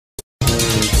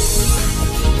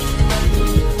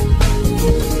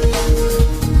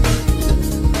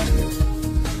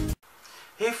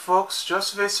folks,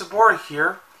 Sobora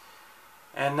here,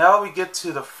 and now we get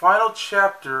to the final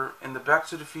chapter in the Back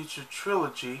to the Future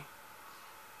trilogy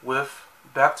with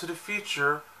Back to the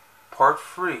Future Part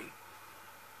 3,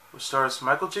 which stars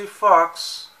Michael J.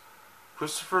 Fox,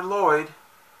 Christopher Lloyd,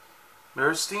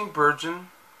 Mary Steenburgen,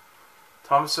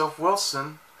 Thomas F.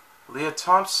 Wilson, Leah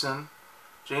Thompson,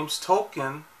 James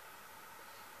Tolkan,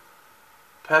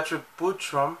 Patrick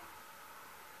Buttram,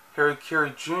 Carey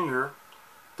Jr.,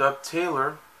 Doug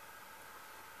Taylor,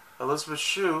 Elizabeth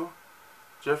Shue,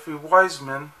 Jeffrey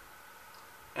Weissman,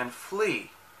 and Flea.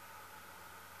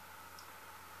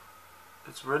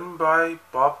 It's written by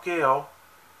Bob Gale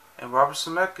and Robert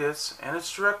Zemeckis, and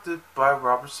it's directed by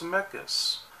Robert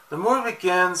Zemeckis. The movie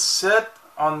begins set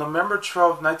on November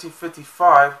 12,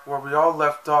 1955, where we all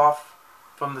left off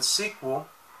from the sequel,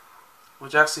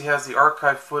 which actually has the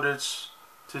archive footage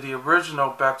to the original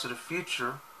Back to the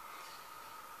Future.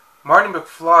 Marty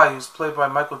McFly, who's played by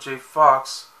Michael J.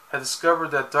 Fox, had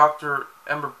discovered that Dr.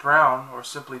 Emmett Brown, or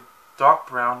simply Doc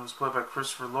Brown, who's played by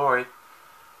Christopher Lloyd,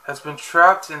 has been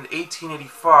trapped in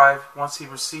 1885 once he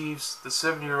receives the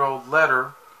 7-year-old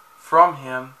letter from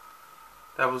him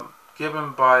that was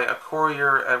given by a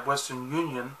courier at Western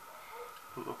Union,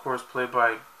 who of course played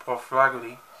by Paul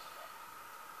Flaherty.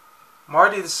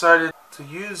 Marty decided to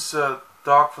use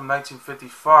Doc from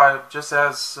 1955, just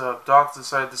as Doc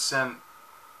decided to send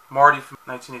Marty from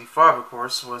 1985, of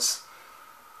course, was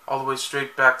all the way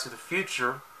straight back to the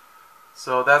future.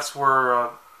 So that's where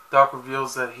Doc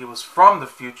reveals that he was from the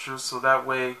future, so that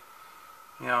way,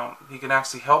 you know, he can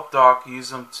actually help Doc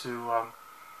use him to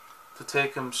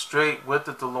take him straight with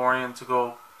the DeLorean to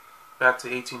go back to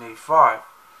 1885.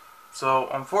 So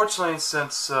unfortunately,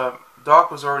 since Doc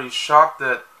was already shocked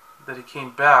that he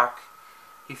came back,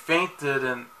 he fainted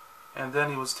and then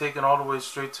he was taken all the way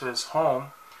straight to his home,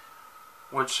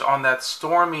 which on that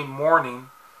stormy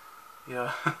morning,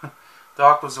 yeah,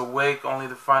 Doc was awake only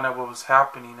to find out what was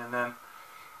happening, and then,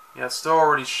 yeah, still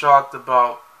already shocked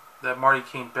about that Marty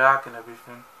came back and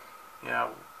everything. Yeah,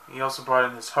 he also brought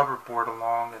in his hoverboard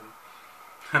along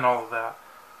and all of that.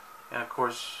 And of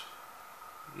course,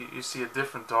 you see a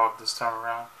different dog this time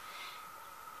around.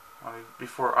 I mean,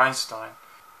 before Einstein.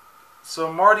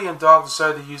 So Marty and Doc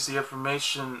decided to use the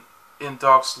information in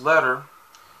Doc's letter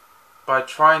by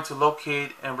trying to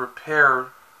locate and repair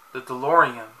the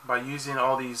DeLorean by using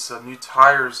all these new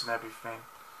tires and everything.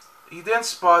 He then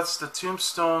spots the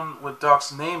tombstone with Doc's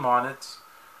name on it,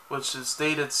 which is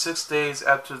dated 6 days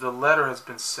after the letter has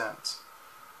been sent,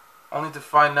 only to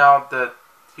find out that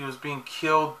he was being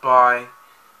killed by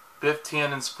Biff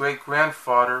Tannen's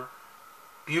great-grandfather,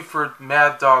 Buford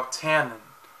Mad Dog Tannen,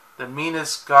 the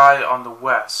meanest guy on the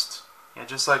West, yeah,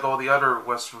 just like all the other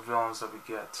Western villains that we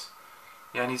get.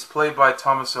 Yeah, and he's played by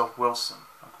Thomas F. Wilson,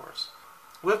 of course.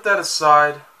 With that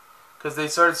aside, because they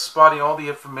started spotting all the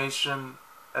information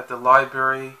at the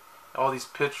library, all these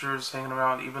pictures hanging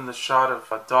around, even the shot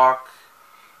of Doc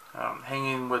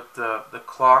hanging with the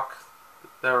clock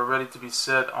that were ready to be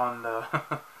set on the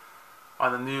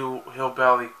on the new Hill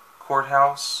Valley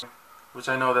courthouse, which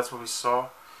I know that's what we saw.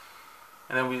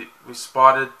 And then we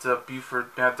spotted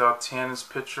Buford Mad Dog Tannen's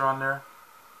picture on there.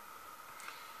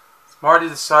 Marty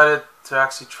decided to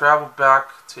actually travel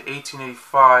back to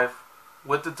 1885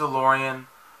 with the DeLorean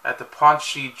at the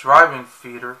Ponchie Drive-In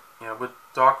Theater, you know, with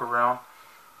Doc around.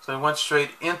 So he went straight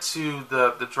into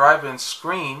the drive-in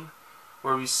screen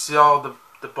where we saw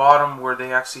the bottom where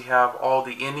they actually have all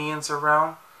the Indians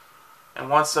around. And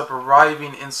once up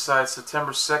arriving inside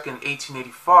September 2nd,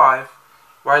 1885,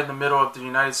 right in the middle of the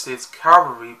United States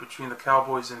cavalry between the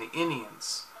Cowboys and the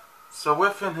Indians. So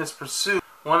within his pursuit,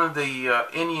 one of the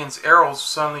Indians' arrows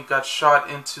suddenly got shot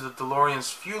into the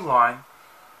DeLorean's fuel line,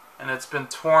 and it's been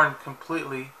torn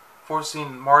completely,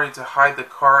 forcing Marty to hide the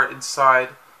car inside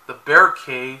the bear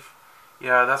cave.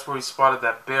 Yeah, that's where he spotted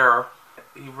that bear.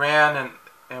 He ran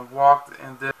and walked,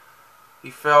 and then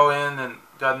he fell in and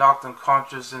got knocked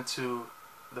unconscious into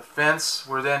the fence,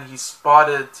 where then he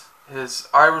spotted his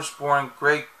Irish-born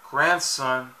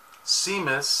great-grandson,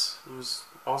 Seamus, who's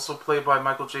also played by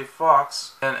Michael J.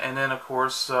 Fox, and then of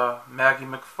course Maggie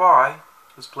McFly,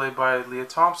 who's played by Leah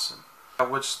Thompson.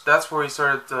 Which that's where he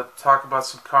started to talk about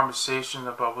some conversation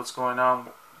about what's going on,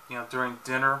 you know, during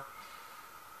dinner.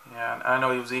 Yeah, and I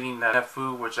know he was eating that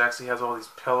food, which actually has all these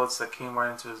pellets that came right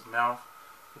into his mouth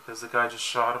because the guy just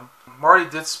shot him. Marty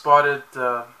did spotted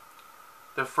their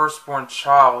firstborn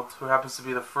child, who happens to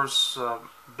be the first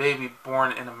baby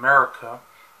born in America.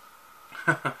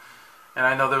 And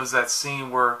I know there was that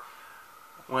scene where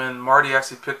when Marty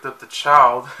actually picked up the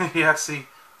child, he actually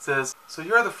says, "So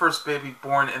you're the first baby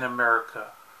born in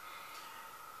America,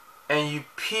 and you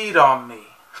peed on me."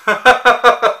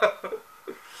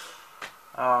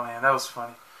 Oh man, that was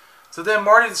funny. So then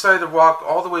Marty decided to walk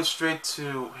all the way straight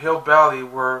to Hill Valley,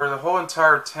 where the whole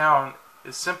entire town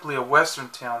is simply a western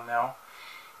town now.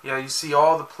 Yeah, you see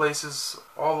all the places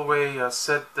all the way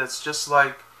set that's just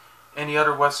like any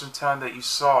other western town that you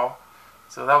saw.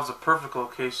 So that was a perfect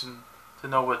location to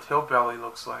know what Hill Valley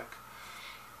looks like.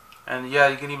 And yeah,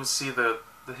 you can even see the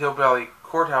Hill Valley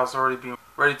courthouse already being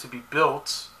ready to be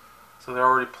built. So they're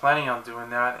already planning on doing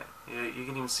that. You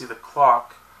can even see the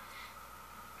clock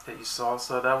that you saw,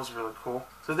 so that was really cool.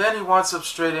 So then he winds up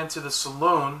straight into the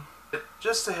saloon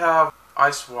just to have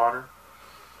ice water.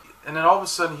 And then all of a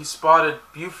sudden he spotted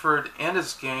Buford and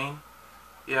his gang.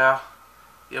 Yeah,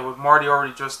 with Marty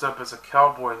already dressed up as a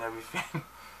cowboy and everything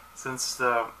since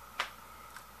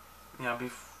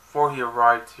before he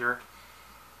arrived here.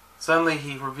 Suddenly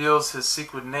he reveals his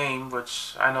secret name,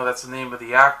 which I know that's the name of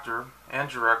the actor and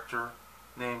director,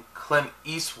 named Clint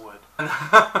Eastwood.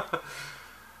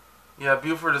 Yeah,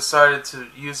 Buford decided to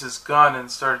use his gun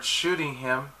and started shooting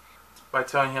him by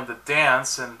telling him to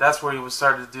dance, and that's where he was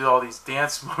starting to do all these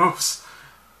dance moves.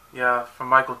 Yeah, from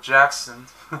Michael Jackson.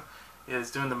 Yeah, he's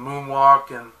doing the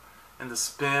moonwalk and the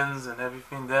spins and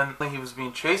everything. Then he was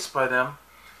being chased by them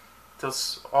till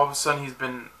all of a sudden he's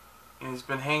been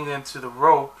hanging into the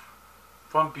rope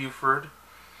from Buford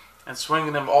and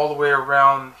swinging him all the way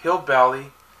around Hill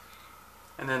Valley,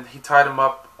 and then he tied him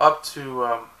up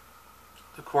to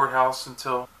the courthouse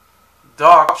until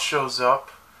Doc shows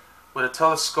up with a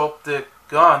telescopic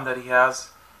gun that he has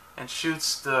and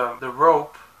shoots the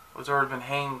rope, which had already been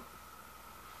hanging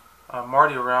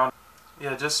Marty around.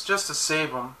 Yeah, just to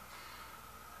save him,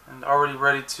 and already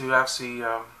ready to actually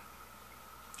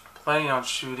planning on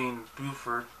shooting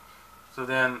Buford. So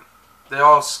then they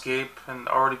all escape and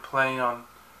already planning on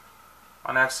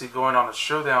actually going on a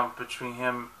showdown between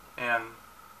him and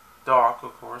Doc,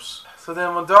 of course. So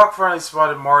then when Doc finally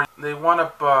spotted Marty, they wound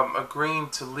up agreeing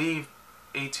to leave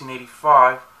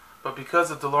 1885, but because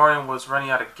the DeLorean was running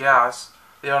out of gas,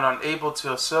 they are unable to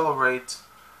accelerate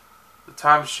the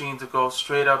time machine to go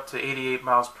straight up to 88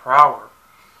 miles per hour.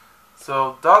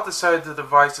 So Doc decided to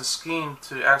devise a scheme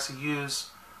to actually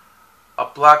use a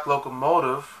black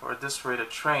locomotive, or at this rate a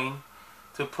train,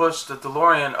 to push the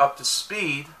DeLorean up to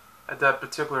speed at that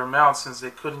particular amount, since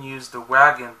they couldn't use the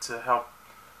wagon to help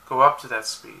go up to that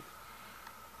speed.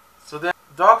 So then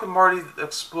Doc and Marty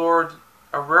explored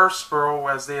a rare sparrow,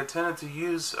 as they intended to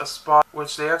use a spot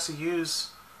which they actually used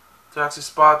to actually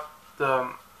spot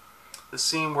the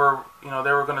scene where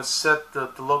they were going to set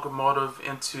the locomotive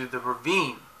into the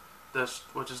ravine,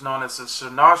 which is known as the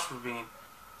Cernache Ravine,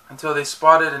 until they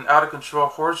spotted an out-of-control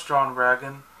horse-drawn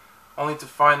wagon, only to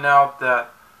find out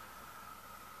that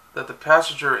the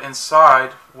passenger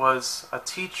inside was a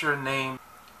teacher named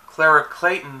Clara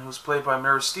Clayton, who's played by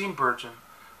Mary Steenburgen.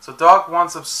 So Doc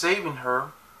winds up saving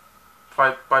her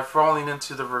by falling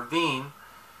into the ravine,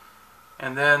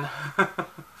 and then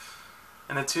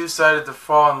and the two decided to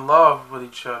fall in love with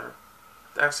each other.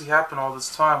 It actually happened all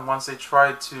this time once they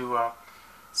tried to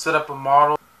set up a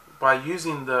model by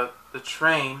using the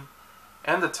train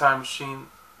and the time machine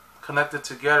connected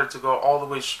together to go all the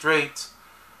way straight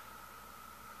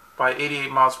by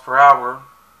 88 miles per hour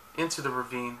into the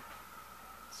ravine.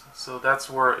 So that's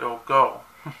where it'll go.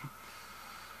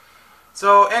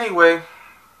 So anyway,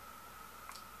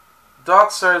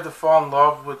 Doc started to fall in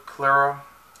love with Clara,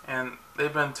 and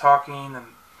they've been talking,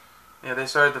 and they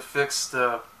started to fix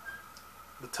the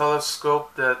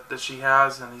telescope that she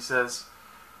has, and he says,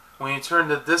 when you turn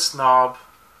to this knob,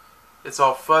 it's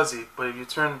all fuzzy, but if you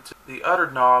turn to the other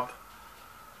knob,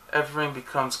 everything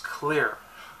becomes clear.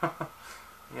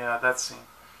 Yeah, that scene.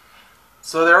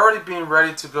 So they're already being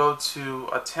ready to go to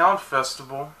a town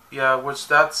festival. Yeah, which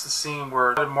that's the scene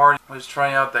where Marty was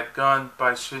trying out that gun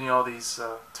by shooting all these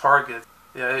targets.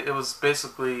 Yeah, it was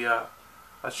basically a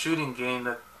shooting game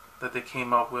that they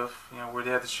came up with, where they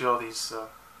had to shoot all these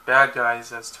bad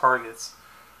guys as targets.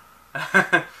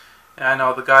 And I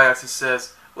know the guy actually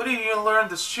says, "What did you learn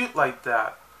to shoot like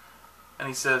that?" And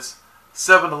he says,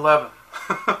 7-Eleven.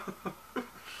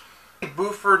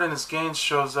 Buford and his gang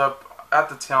shows up at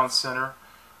the town center,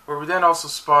 where we then also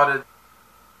spotted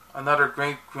another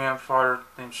great-grandfather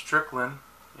named Strickland.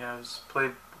 Yeah, who's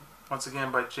played once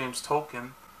again by James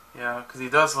Tolkan. Yeah, because he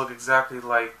does look exactly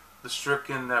like the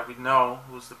Strickland that we know,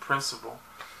 who's the principal.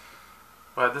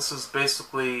 But this is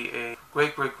basically a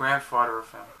great-great-grandfather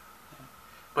of him.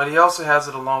 But he also has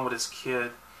it along with his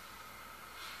kid.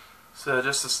 So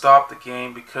just to stop the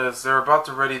game, because they're about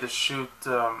to ready to shoot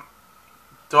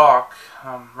Doc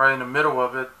right in the middle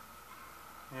of it.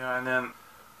 And then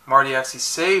Marty actually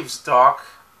saves Doc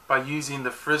by using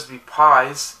the frisbee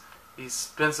pies. He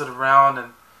spins it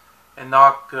around and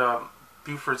knock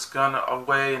Buford's gun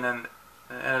away, and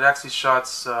it actually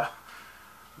shots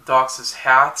Doc's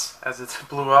hat as it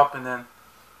blew up, and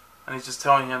he's just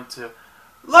telling him to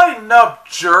lighten up,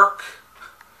 jerk.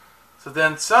 So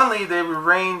then suddenly they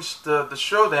rearranged the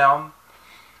showdown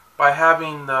by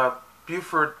having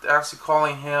Buford actually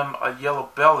calling him a yellow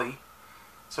belly,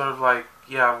 sort of like,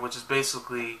 yeah, which is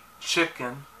basically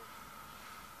chicken,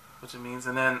 which it means.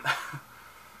 And then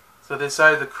so they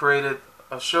decided to create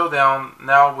a showdown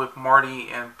now with Marty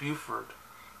and Buford.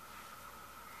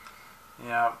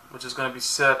 Yeah, which is going to be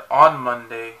set on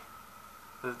Monday,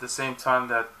 at the same time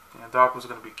that Doc was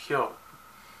going to be killed,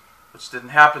 which didn't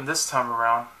happen this time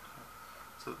around.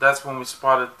 So that's when we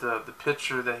spotted the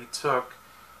picture that he took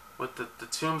with the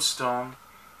tombstone,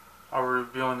 already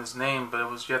revealing his name, but it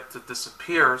was yet to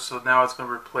disappear. So now it's going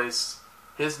to replace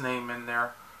his name in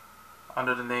there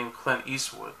under the name Clint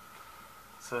Eastwood.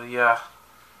 So yeah,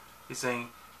 he's saying,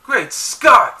 "Great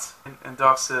Scott!" And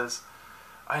Doc says,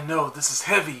 "I know, this is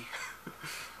heavy."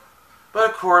 But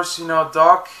of course,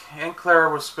 Doc and Clara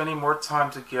were spending more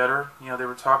time together. They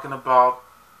were talking about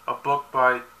a book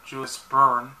by Julius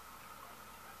Verne.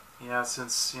 Yeah,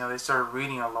 since, they started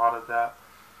reading a lot of that.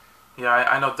 Yeah,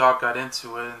 I know Doc got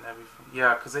into it and everything.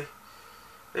 Yeah, because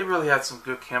they really had some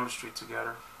good chemistry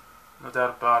together. No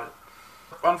doubt about it.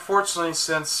 Unfortunately,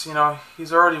 since,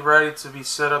 he's already ready to be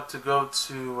set up to go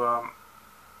to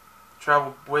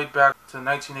travel way back to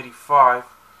 1985,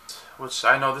 which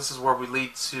I know this is where we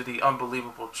lead to the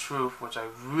unbelievable truth, which I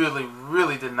really,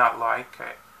 really did not like.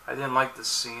 I didn't like this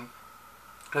scene,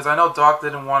 because I know Doc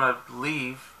didn't want to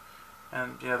leave,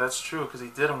 and yeah, that's true, because he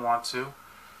didn't want to.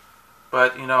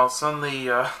 But, suddenly,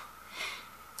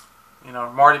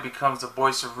 Marty becomes the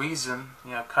voice of reason,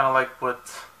 kind of like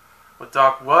what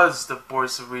Doc was the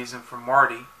voice of reason for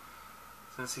Marty,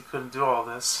 since he couldn't do all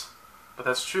this. But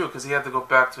that's true, because he had to go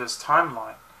back to his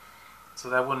timeline, so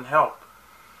that wouldn't help.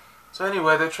 So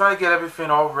anyway, they're trying to get everything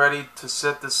all ready to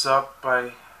set this up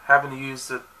by having to use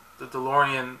the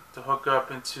DeLorean to hook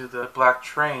up into the black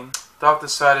train. Doc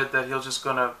decided that he'll just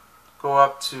going to go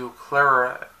up to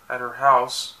Clara at her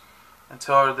house and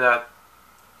tell her that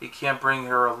he can't bring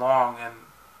her along, and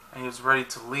he was ready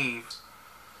to leave.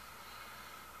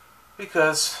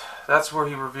 Because that's where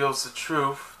he reveals the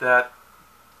truth, that,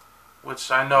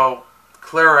 which I know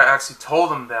Clara actually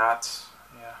told him that,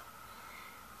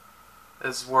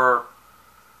 is where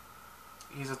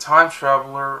he's a time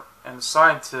traveler and a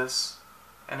scientist,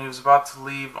 and he was about to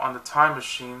leave on the time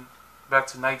machine back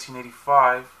to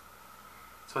 1985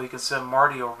 so he could send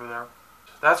Marty over there.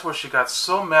 That's where she got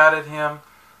so mad at him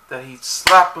that he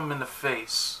slapped him in the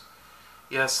face.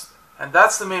 Yes, and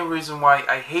that's the main reason why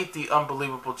I hate the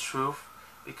unbelievable truth,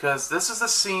 because this is the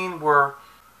scene where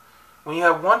when you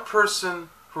have one person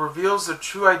who reveals their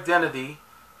true identity,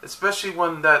 especially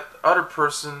when that other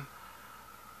person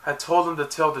had told them to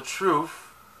tell the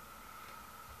truth,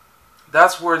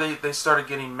 that's where they started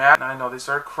getting mad. And I know they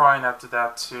started crying after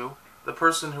that too. The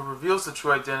person who reveals the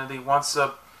true identity winds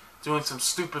up doing some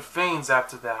stupid things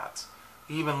after that.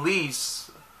 He even leaves.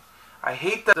 I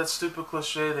hate that stupid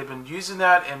cliche. They've been using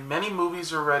that in many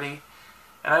movies already,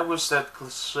 and I wish that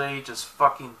cliche just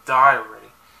fucking die already.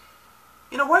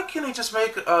 Why can't they just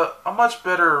make a much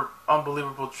better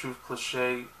unbelievable truth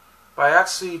cliche by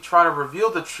actually trying to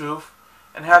reveal the truth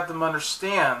and have them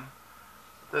understand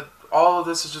that all of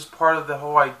this is just part of the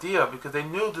whole idea, because they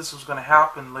knew this was going to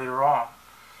happen later on.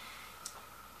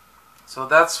 So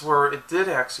that's where it did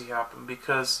actually happen,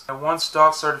 because once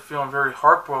Doc started feeling very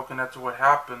heartbroken after what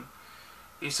happened,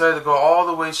 he decided to go all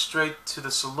the way straight to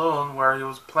the saloon where he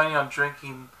was planning on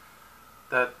drinking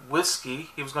that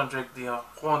whiskey. He was going to drink the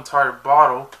whole entire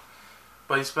bottle,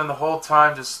 but he spent the whole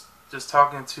time just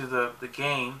talking to the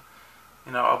gang,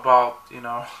 about,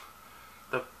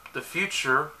 the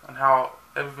future and how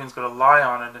everything's going to lie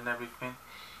on it and everything.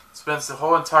 Spends the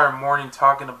whole entire morning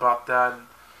talking about that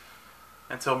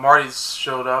until Marty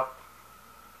showed up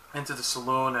into the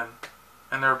saloon,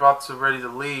 and they're about to ready to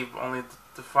leave, only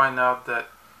to find out that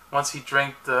once he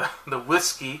drank the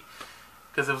whiskey,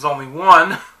 because it was only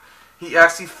one, he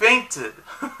actually fainted.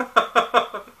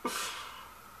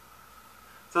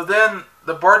 So then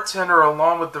the bartender,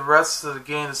 along with the rest of the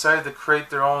gang, decided to create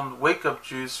their own wake-up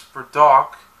juice for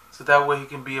Doc, so that way he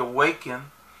can be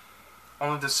awakened,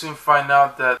 only to soon find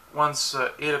out that once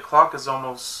 8 o'clock is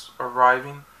almost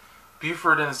arriving,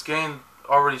 Buford and his gang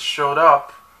already showed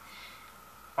up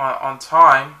on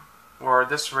time, or at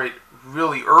this rate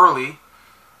really early,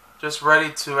 just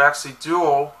ready to actually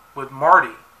duel with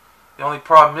Marty. The only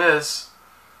problem is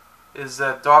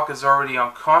that Doc is already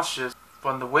unconscious,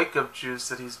 on the wake-up juice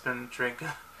that he's been drinking,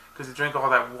 because he drank all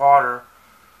that water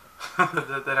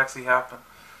that actually happened.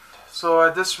 So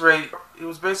at this rate, he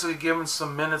was basically given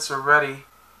some minutes already,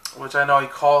 which I know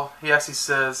he actually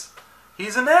says,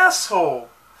 he's an asshole.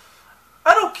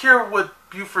 I don't care what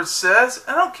Buford says,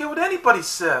 I don't care what anybody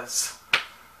says.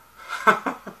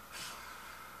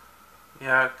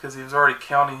 Yeah, because he was already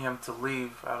counting him to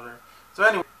leave out of there. So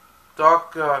anyway,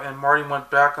 Doc and Marty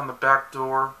went back on the back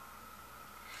door,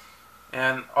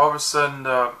 and all of a sudden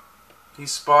he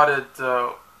spotted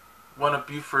one of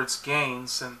Buford's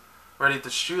gains and ready to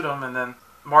shoot him, and then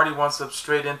Marty wants up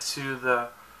straight into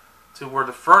to where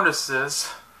the furnace is.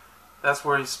 That's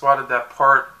where he spotted that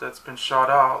part that's been shot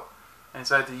out, and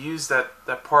decided to use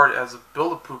that part as a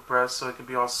bulletproof vest so it could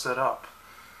be all set up.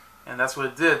 And that's what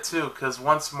it did too, because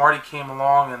once Marty came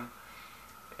along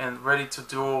and ready to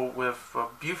duel with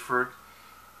Buford,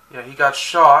 yeah, he got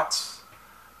shot,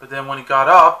 but then when he got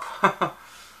up,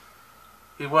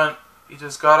 he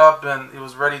just got up and he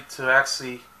was ready to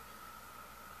actually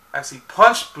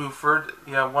punch Buford.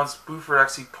 Yeah, once Buford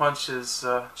actually punched his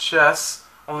chest,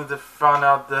 only to find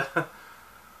out that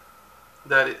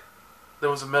there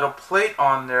was a metal plate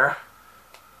on there,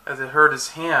 as it hurt his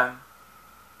hand.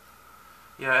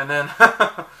 Yeah, and then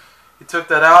he took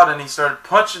that out and he started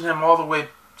punching him all the way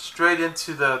straight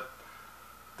into the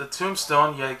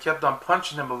tombstone. Yeah, he kept on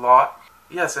punching him a lot.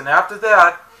 Yes, and after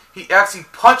that, he actually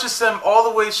punches him all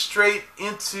the way straight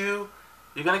into,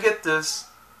 you're going to get this,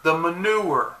 the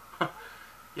manure.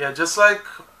 Yeah, just like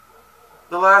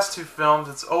the last two films,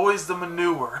 it's always the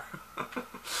manure.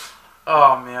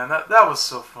 Oh man, that was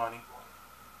so funny.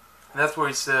 And that's where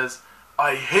he says,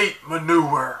 I hate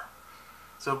manure.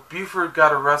 So Buford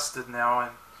got arrested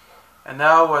now, and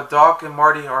now Doc and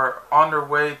Marty are on their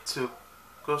way to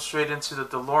go straight into the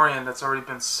DeLorean that's already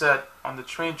been set on the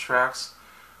train tracks.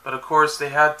 But of course they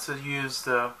had to use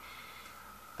the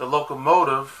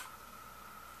locomotive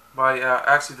by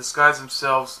actually disguise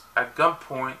themselves at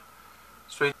gunpoint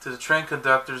straight to the train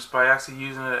conductors by actually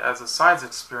using it as a science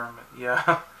experiment.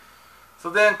 Yeah.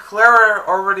 So then Clara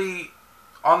already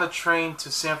on the train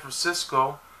to San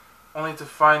Francisco, only to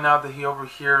find out that he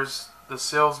overhears the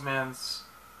salesman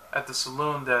at the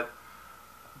saloon that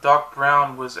Doc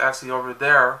Brown was actually over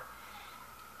there,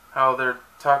 how they're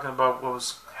talking about what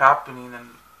was happening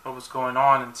and what was going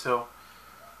on until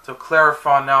Clara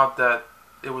found out that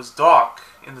it was Doc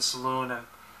in the saloon, and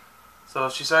so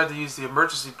she decided to use the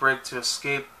emergency brake to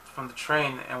escape from the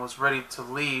train and was ready to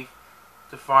leave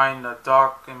to find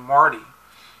Doc and Marty.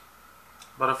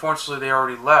 But unfortunately they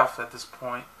already left at this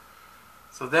point.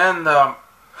 So then,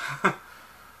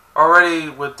 already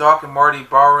with Doc and Marty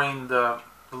borrowing the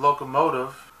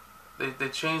locomotive, they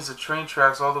changed the train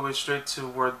tracks all the way straight to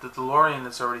where the DeLorean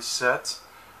is already set,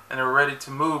 and they're ready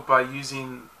to move by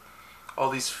using all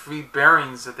these free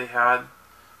bearings that they had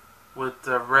with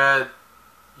red,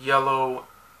 yellow,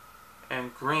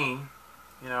 and green,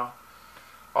 you know,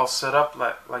 all set up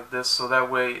like this, so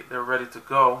that way they're ready to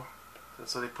go.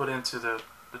 So they put into the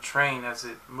train as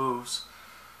it moves.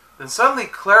 Then suddenly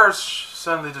Claire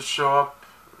suddenly just show up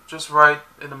just right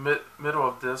in the middle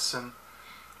of this, and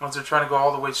once they're trying to go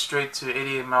all the way straight to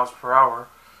 88 miles per hour,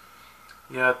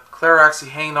 yeah, Claire actually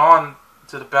hanging on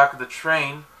to the back of the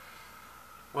train,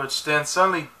 which then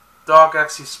suddenly Doc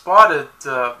actually spotted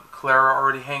Clara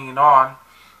already hanging on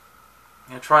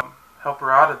and trying to help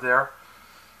her out of there.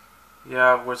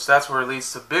 Yeah, which that's where it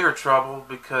leads to bigger trouble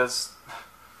because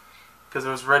it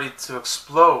was ready to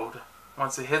explode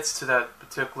once it hits to that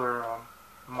particular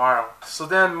mile. So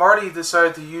then Marty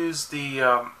decided to use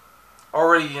the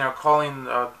already, you know, calling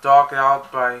Doc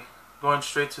out by going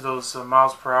straight to those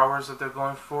miles per hour that they're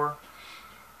going for,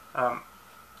 and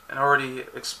already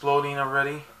exploding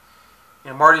already.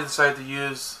 And Marty decided to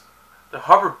use the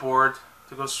hoverboard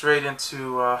to go straight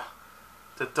into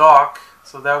the Doc,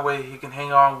 so that way he can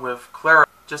hang on with Clara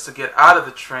just to get out of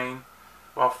the train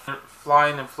while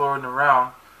flying and floating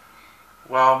around,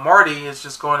 while Marty is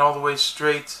just going all the way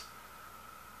straight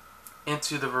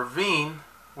into the ravine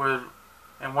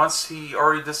and once he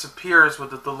already disappears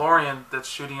with the DeLorean that's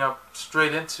shooting up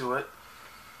straight into it,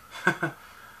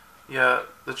 yeah,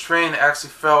 the train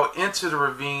actually fell into the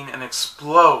ravine and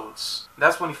explodes.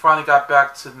 That's when he finally got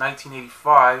back to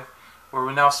 1985, where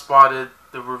we now spotted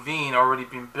the ravine already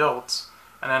being built,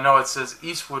 and I know it says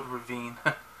Eastwood Ravine.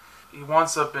 He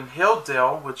winds up in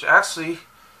Hilldale, which actually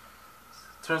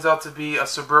turns out to be a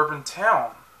suburban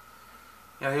town.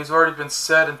 Yeah, he's already been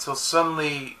set until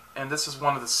suddenly, and this is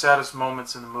one of the saddest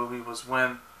moments in the movie, was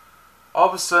when all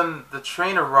of a sudden the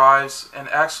train arrives and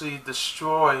actually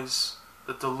destroys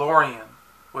the DeLorean,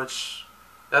 which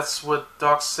That's what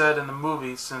Doc said in the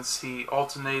movie, since he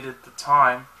alternated the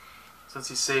time, since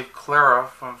he saved Clara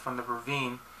from the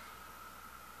ravine,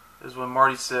 is when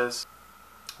Marty says,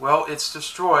 well, it's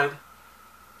destroyed,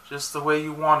 just the way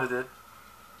you wanted it.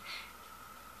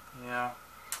 Yeah.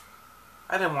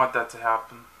 I didn't want that to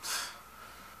happen.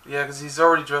 Yeah, because he's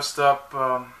already dressed up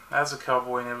as a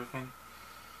cowboy and everything.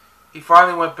 He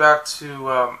finally went back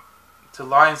to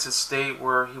Lyon's estate,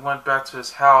 where he went back to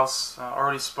his house,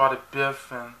 already spotted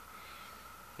Biff, and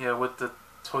yeah, with the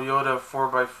Toyota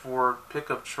 4x4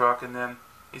 pickup truck, and then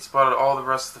he spotted all the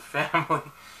rest of the family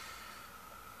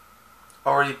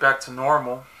already back to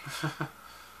normal.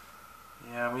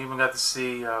 Yeah, we even got to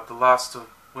see the last of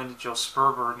Wendie Jo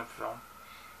Speber in the film.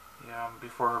 Yeah,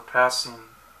 before her passing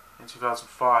in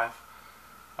 2005,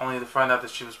 only to find out that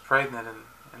she was pregnant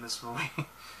in this movie.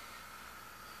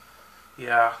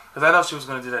 Yeah, because I know she was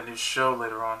going to do that new show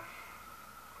later on.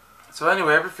 So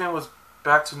anyway, everything was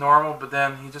back to normal, but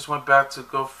then he just went back to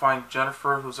go find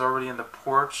Jennifer, who's already in the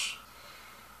porch.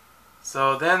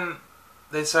 So then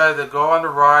they decided to go on a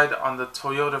ride on the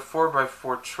Toyota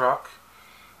 4x4 truck,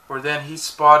 where then he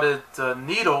spotted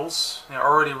Needles,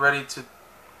 already ready to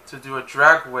do a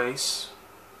drag race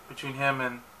between him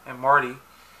and Marty,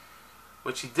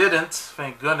 which he didn't,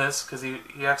 thank goodness, because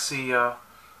he actually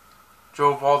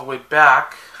drove all the way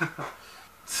back.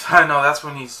 So I know that's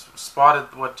when he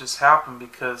spotted what just happened,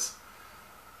 because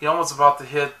he almost about to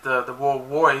hit the Rolls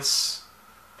Royce,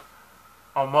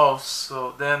 almost.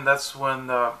 So then that's when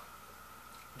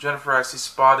Jennifer actually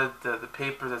spotted the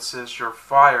paper that says you're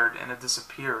fired, and it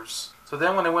disappears. So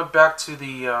then when they went back to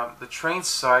the train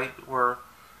site,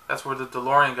 that's where the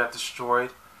DeLorean got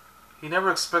destroyed, he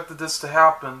never expected this to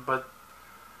happen, but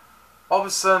all of a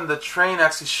sudden the train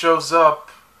actually shows up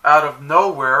out of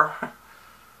nowhere,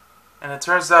 and it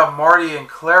turns out Marty and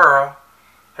Clara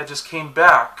had just came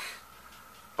back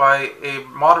by a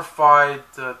modified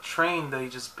train that he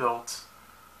just built,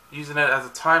 using it as a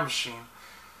time machine.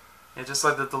 Yeah, just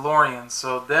like the DeLorean.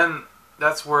 So then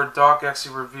that's where Doc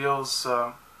actually reveals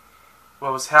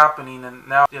what was happening, and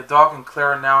now Doc and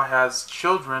Clara now has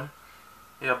children.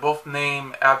 Yeah, both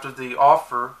named after the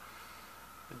author,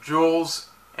 Jules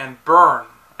and Byrne.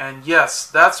 And yes,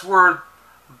 that's where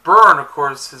Byrne, of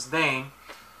course, his name,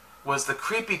 was the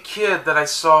creepy kid that I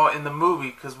saw in the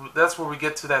movie, because that's where we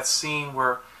get to that scene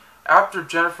where after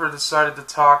Jennifer decided to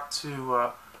talk to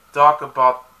Doc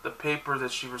about the paper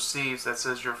that she receives that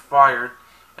says you're fired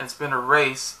and it's been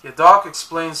erased, Doc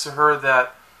explains to her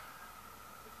that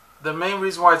the main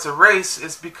reason why it's erased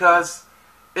is because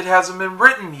it hasn't been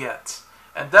written yet.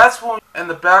 And that's when, in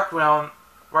the background,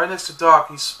 right next to Doc,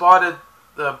 he spotted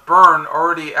the Byrne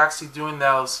already actually doing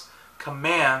those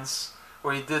commands,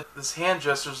 where he did this hand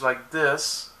gestures like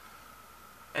this,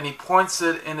 and he points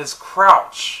it in his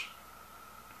crouch.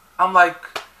 I'm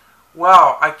like,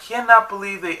 wow, I cannot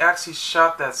believe they actually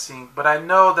shot that scene, but I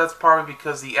know that's probably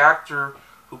because the actor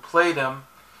who played him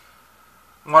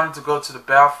wanted to go to the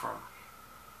bathroom,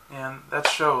 and that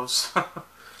shows.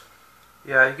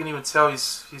 Yeah, you can even tell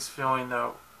he's feeling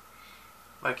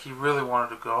like he really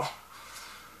wanted to go.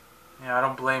 Yeah, I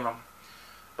don't blame him.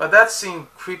 But that scene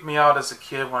creeped me out as a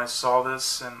kid when I saw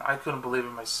this, and I couldn't believe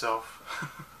it myself.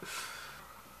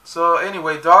 So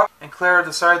anyway, Doc and Clara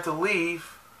decided to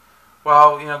leave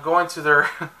while going to their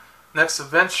next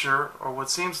adventure, or what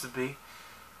seems to be.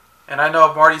 And I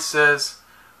know Marty says,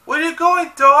 "Where are you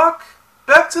going, Doc?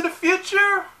 Back to the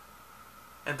future?"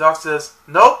 And Doc says,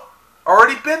 "Nope.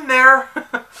 Already been there."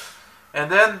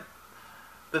 And then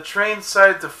the train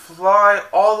decided to fly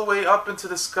all the way up into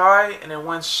the sky, and it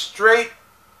went straight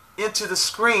into the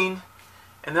screen,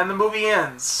 and then the movie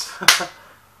ends.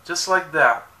 Just like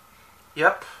that.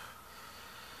 Yep.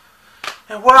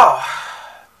 And wow,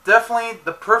 definitely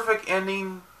the perfect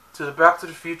ending to the Back to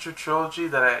the Future trilogy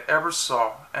that I ever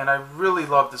saw, and I really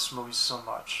love this movie so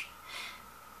much.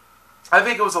 I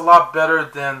think it was a lot better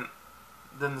than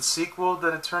the sequel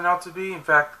that it turned out to be. In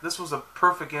fact, this was a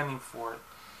perfect ending for it.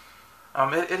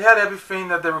 It had everything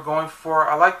that they were going for.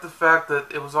 I like the fact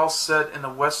that it was all set in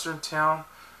a western town,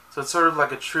 so it's sort of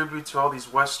like a tribute to all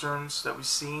these westerns that we've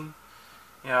seen.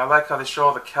 I like how they show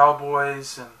all the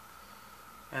cowboys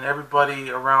and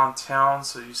everybody around town,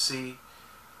 so you see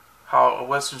how a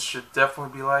western should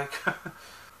definitely be like.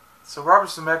 So Robert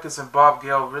Zemeckis and Bob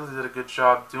Gale really did a good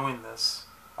job doing this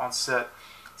on set,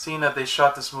 seeing that they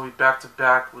shot this movie back to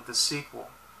back with the sequel.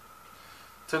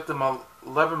 It took them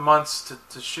 11 months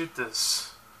to shoot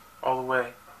this all the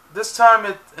way. This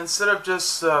time, instead of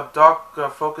just Doc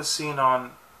focusing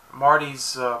on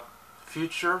Marty's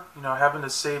future, having to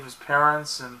save his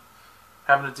parents and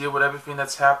having to deal with everything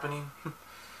that's happening,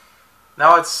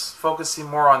 Now it's focusing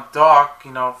more on Doc,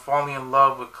 you know, falling in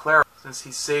love with Claire since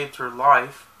he saved her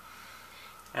life.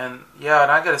 And yeah,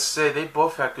 and I gotta say, they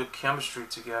both had good chemistry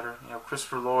together. You know,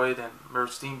 Christopher Lloyd and Mary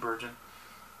Steenburgen.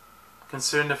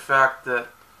 Considering the fact that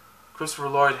Christopher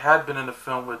Lloyd had been in a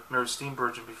film with Mary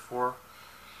Steenburgen before.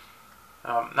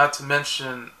 Not to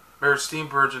mention, Mary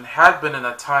Steenburgen had been in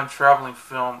a time-traveling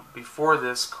film before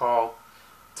this called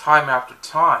Time After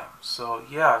Time. So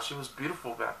yeah, she was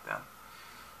beautiful back then.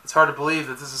 It's hard to believe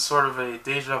that this is sort of a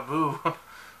deja vu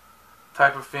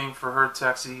type of thing for her to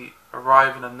actually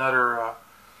arrive in another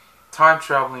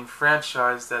time-traveling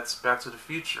franchise that's Back to the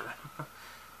Future.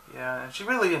 Yeah, and she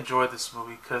really enjoyed this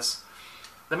movie because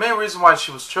the main reason why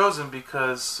she was chosen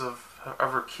because of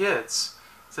her kids,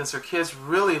 since her kids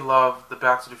really love the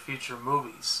Back to the Future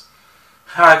movies.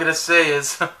 I gotta say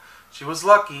is, she was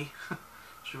lucky.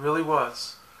 She really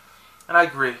was. And I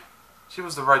agree. She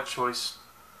was the right choice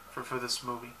for this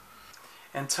movie.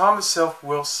 And Thomas F.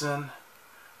 Wilson,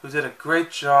 who did a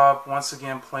great job once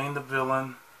again playing the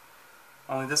villain.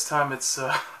 Only this time it's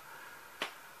a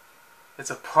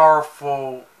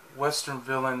powerful Western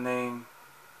villain named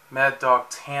Mad Dog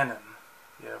Tannen.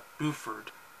 Yeah,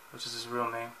 Buford, which is his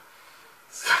real name.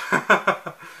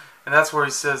 And that's where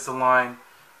he says the line,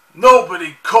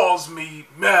 "Nobody calls me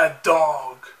Mad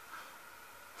Dog."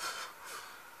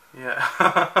 Yeah.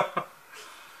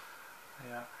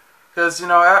 Yeah. Because, you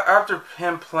know, after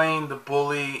him playing the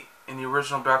bully in the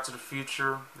original Back to the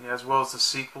Future, yeah, as well as the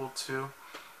sequel too,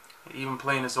 even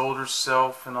playing his older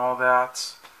self and all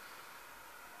that,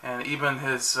 and even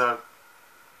his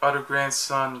other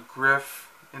grandson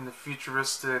Griff in the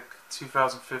futuristic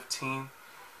 2015,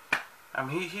 I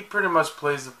mean, he pretty much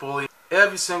plays the bully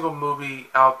every single movie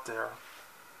out there,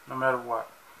 no matter what.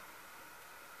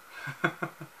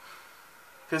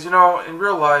 Because, you know, in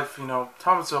real life, you know,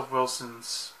 Thomas F.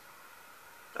 Wilson's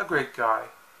a great guy.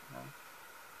 You know?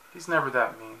 He's never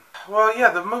that mean. Well,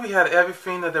 yeah, the movie had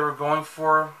everything that they were going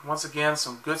for. Once again,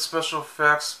 some good special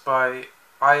effects by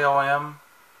ILM.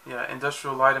 Yeah,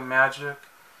 Industrial Light and Magic.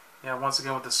 Yeah, once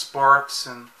again with the sparks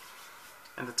and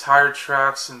the tire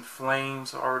tracks and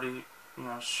flames already, you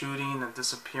know, shooting and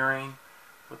disappearing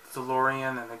with the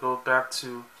DeLorean, and they go back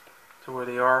to where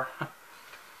they are.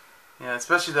 Yeah,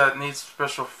 especially that neat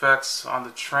special effects on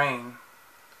the train,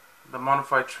 the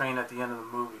modified train at the end of the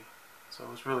movie. So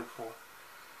it was really cool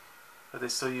that they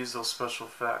still use those special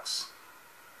effects.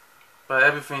 But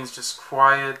everything's just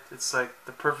quiet. It's like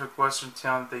the perfect Western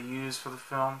town that they use for the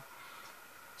film.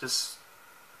 Just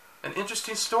an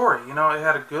interesting story. You know, it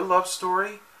had a good love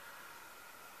story.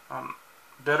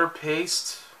 Better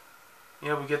paced. You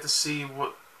know, we get to see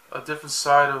what a different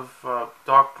side of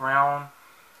Doc Brown,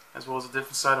 as well as a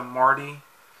different side of Marty.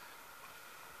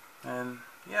 And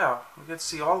yeah, we get to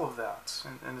see all of that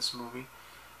in this movie.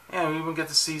 And we even get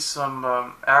to see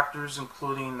some actors,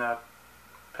 including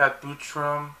Pat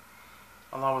Buttram,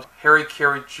 along with Harry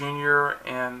Carey Jr.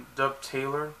 and Dub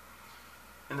Taylor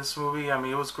in this movie. I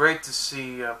mean, it was great to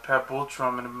see Pat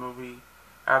Buttram in a movie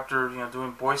after, you know,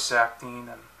 doing voice acting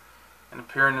and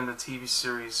appearing in the TV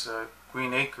series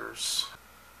Green Acres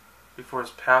before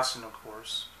his passing, of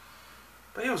course.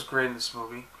 But he was great in this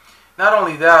movie. Not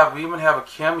only that, we even have a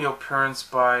cameo appearance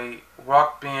by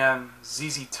rock band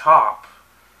ZZ Top.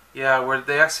 Yeah, where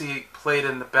they actually played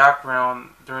in the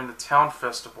background during the town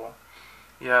festival.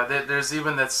 Yeah, there's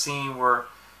even that scene where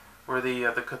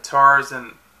the guitars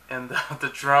and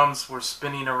the drums were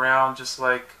spinning around just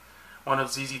like one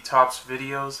of ZZ Top's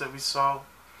videos that we saw.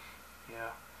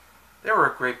 Yeah, they were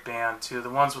a great band too. The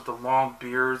ones with the long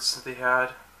beards that they had.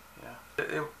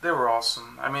 Yeah, they were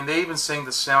awesome. I mean, they even sang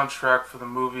the soundtrack for the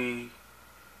movie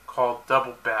called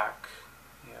Double Back.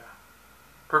 Yeah,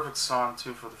 perfect song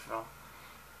too for the film.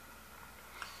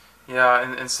 Yeah,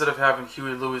 and instead of having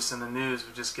Huey Lewis in the news,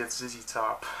 we just get ZZ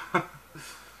Top. Yeah.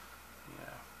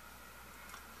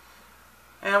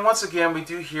 And once again, we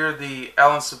do hear the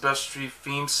Alan Silvestri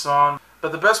theme song.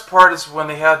 But the best part is when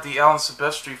they had the Alan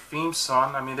Silvestri theme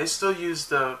song. I mean, they still use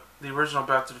the original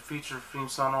Back to the Future theme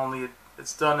song, only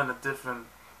it's done in a different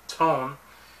tone.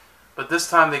 But this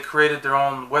time they created their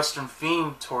own Western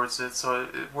theme towards it, so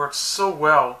it works so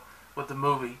well with the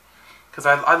movie. Because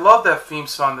I love that theme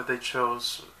song that they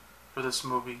chose for this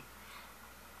movie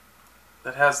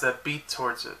that has that beat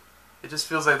towards it. It just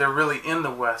feels like they're really in the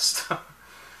West.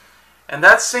 And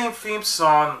that same theme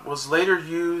song was later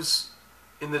used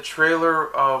in the trailer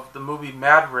of the movie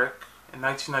Maverick in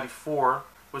 1994,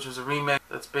 which was a remake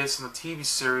that's based on the TV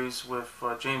series with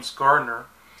James Garner.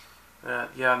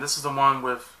 Yeah, and this is the one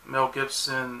with Mel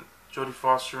Gibson, Jodie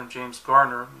Foster, and James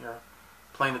Garner. Yeah,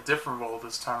 playing a different role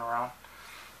this time around.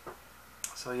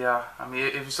 So yeah, I mean,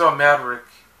 if you saw Maverick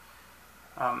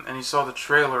and you saw the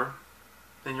trailer,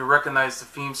 then you recognize the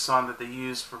theme song that they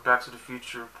used for Back to the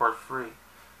Future Part 3.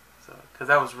 So, because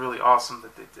that was really awesome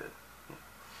that they did. Yeah.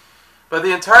 But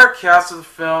the entire cast of the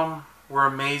film were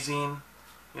amazing.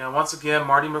 You know, once again,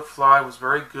 Marty McFly was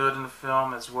very good in the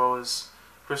film, as well as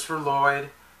Christopher Lloyd,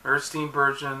 Mary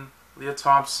Steenburgen, Leah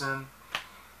Thompson,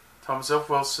 Thomas F.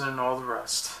 Wilson, and all the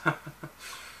rest. So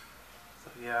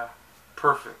yeah,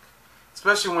 perfect.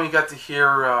 Especially when you got to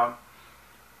hear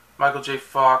Michael J.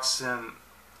 Fox and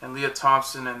Leah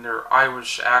Thompson and their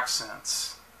Irish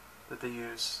accents that they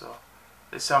use. So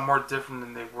they sound more different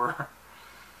than they were.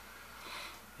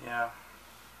 Yeah.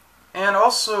 And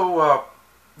also,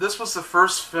 this was the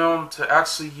first film to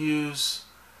actually use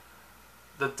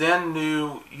the then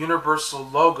new Universal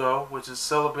logo, which is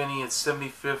celebrating its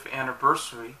 75th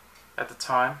anniversary at the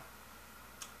time.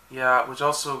 Yeah, which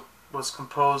also was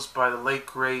composed by the late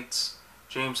great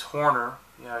James Horner.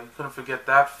 Yeah, you couldn't forget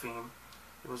that theme.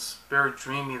 It was very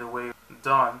dreamy the way it was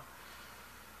done.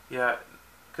 Yeah,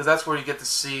 because that's where you get to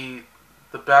see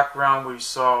the background where you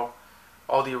saw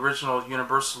all the original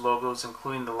Universal logos,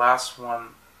 including the last one,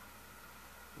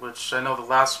 which I know the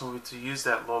last movie to use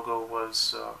that logo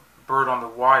was Bird on the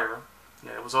Wire.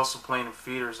 Yeah, it was also playing in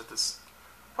theaters at this,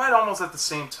 quite almost at the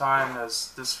same time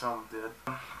as this film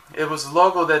did. It was a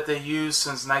logo that they used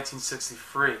since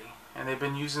 1963, and they've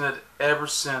been using it ever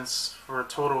since for a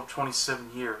total of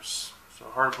 27 years. So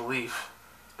hard to believe.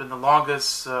 It's been the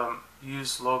longest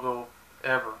used logo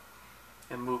ever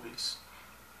in movies.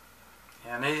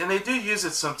 And they do use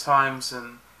it sometimes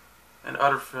in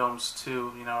other films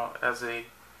too, you know, as a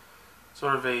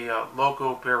sort of a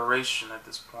logo variation at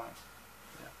this point.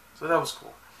 Yeah. So that was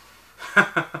cool.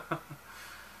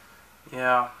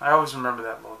 Yeah, I always remember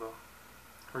that logo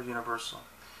for Universal.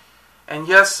 And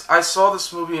yes, I saw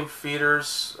this movie in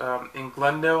theaters in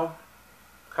Glendale,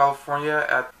 California,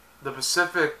 at the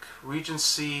Pacific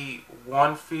Regency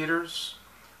 1 theaters,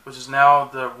 which is now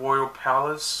the Royal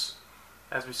Palace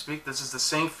as we speak. This is the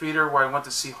same theater where I went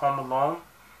to see Home Alone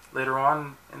later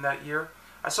on in that year.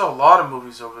 I saw a lot of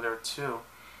movies over there too,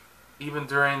 even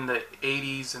during the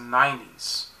 80s and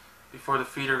 90s, before the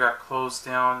theater got closed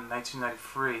down in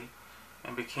 1993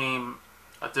 and became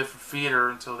a different theater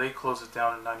until they closed it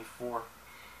down in 94.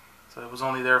 So it was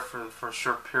only there for a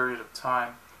short period of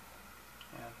time.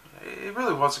 And it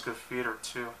really was a good theater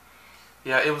too.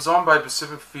 Yeah, it was owned by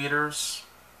Pacific Theaters.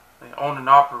 They owned and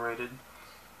operated.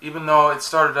 Even though it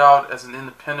started out as an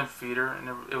independent theater, and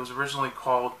it was originally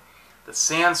called the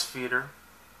Sands Theater,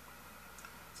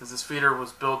 since this theater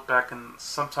was built back in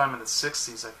sometime in the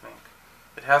 60s, I think.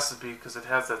 It has to be, because it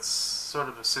has that sort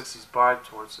of a 60s vibe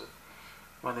towards it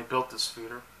when they built this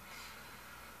theater.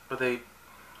 But they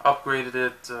upgraded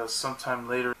it sometime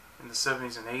later in the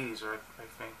 70s and 80s, or I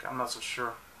think. I'm not so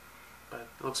sure. But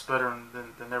it looks better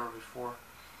than ever before.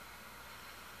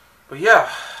 But yeah,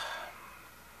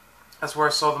 that's where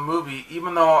I saw the movie,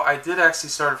 even though I did actually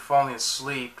start falling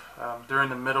asleep during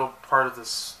the middle part of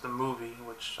the movie,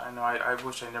 which I know I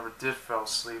wish I never did fall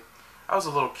asleep. I was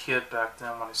a little kid back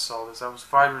then when I saw this. I was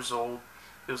 5 years old.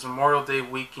 It was Memorial Day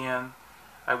weekend.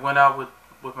 I went out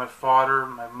with my father,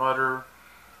 my mother,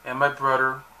 and my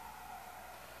brother.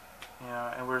 You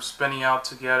know, and we were spending out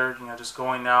together, you know, just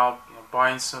going out, you know,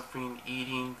 buying something,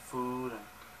 eating food, and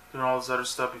doing all this other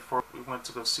stuff before we went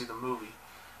to go see the movie.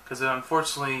 Because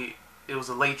unfortunately, it was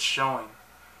a late showing.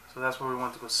 So that's where we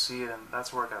went to go see it, and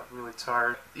that's where I got really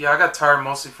tired. Yeah, I got tired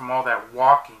mostly from all that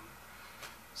walking.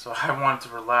 So I wanted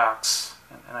to relax,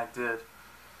 and I did.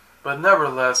 But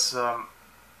nevertheless,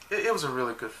 it was a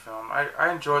really good film.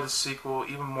 I enjoyed the sequel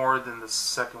even more than the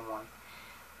second one.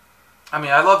 I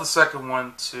mean, I love the second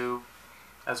one too,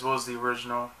 as well as the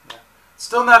original. Yeah.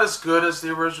 Still not as good as the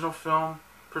original film,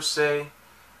 per se,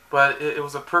 but it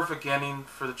was a perfect ending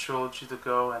for the trilogy to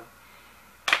go, and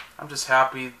I'm just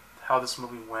happy how this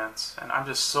movie went. And I'm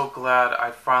just so glad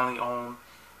I finally own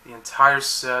the entire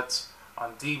set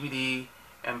on DVD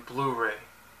and Blu-ray.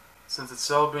 Since it's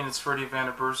celebrating its 30th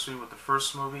anniversary with the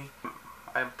first movie,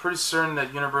 I'm pretty certain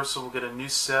that Universal will get a new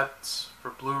set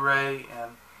for Blu-ray,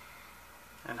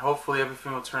 and hopefully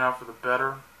everything will turn out for the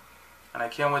better. And I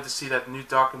can't wait to see that new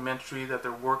documentary that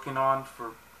they're working on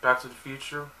for Back to the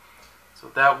Future.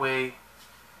 So that way,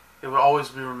 it will always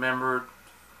be remembered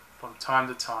from time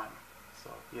to time.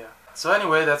 So yeah. So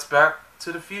anyway, that's Back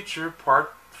to the Future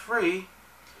Part 3,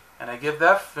 and I give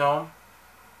that film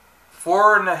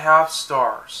 4.5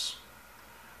 stars.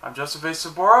 I'm Joseph A.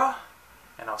 Sobora,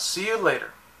 and I'll see you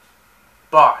later.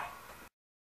 Bye.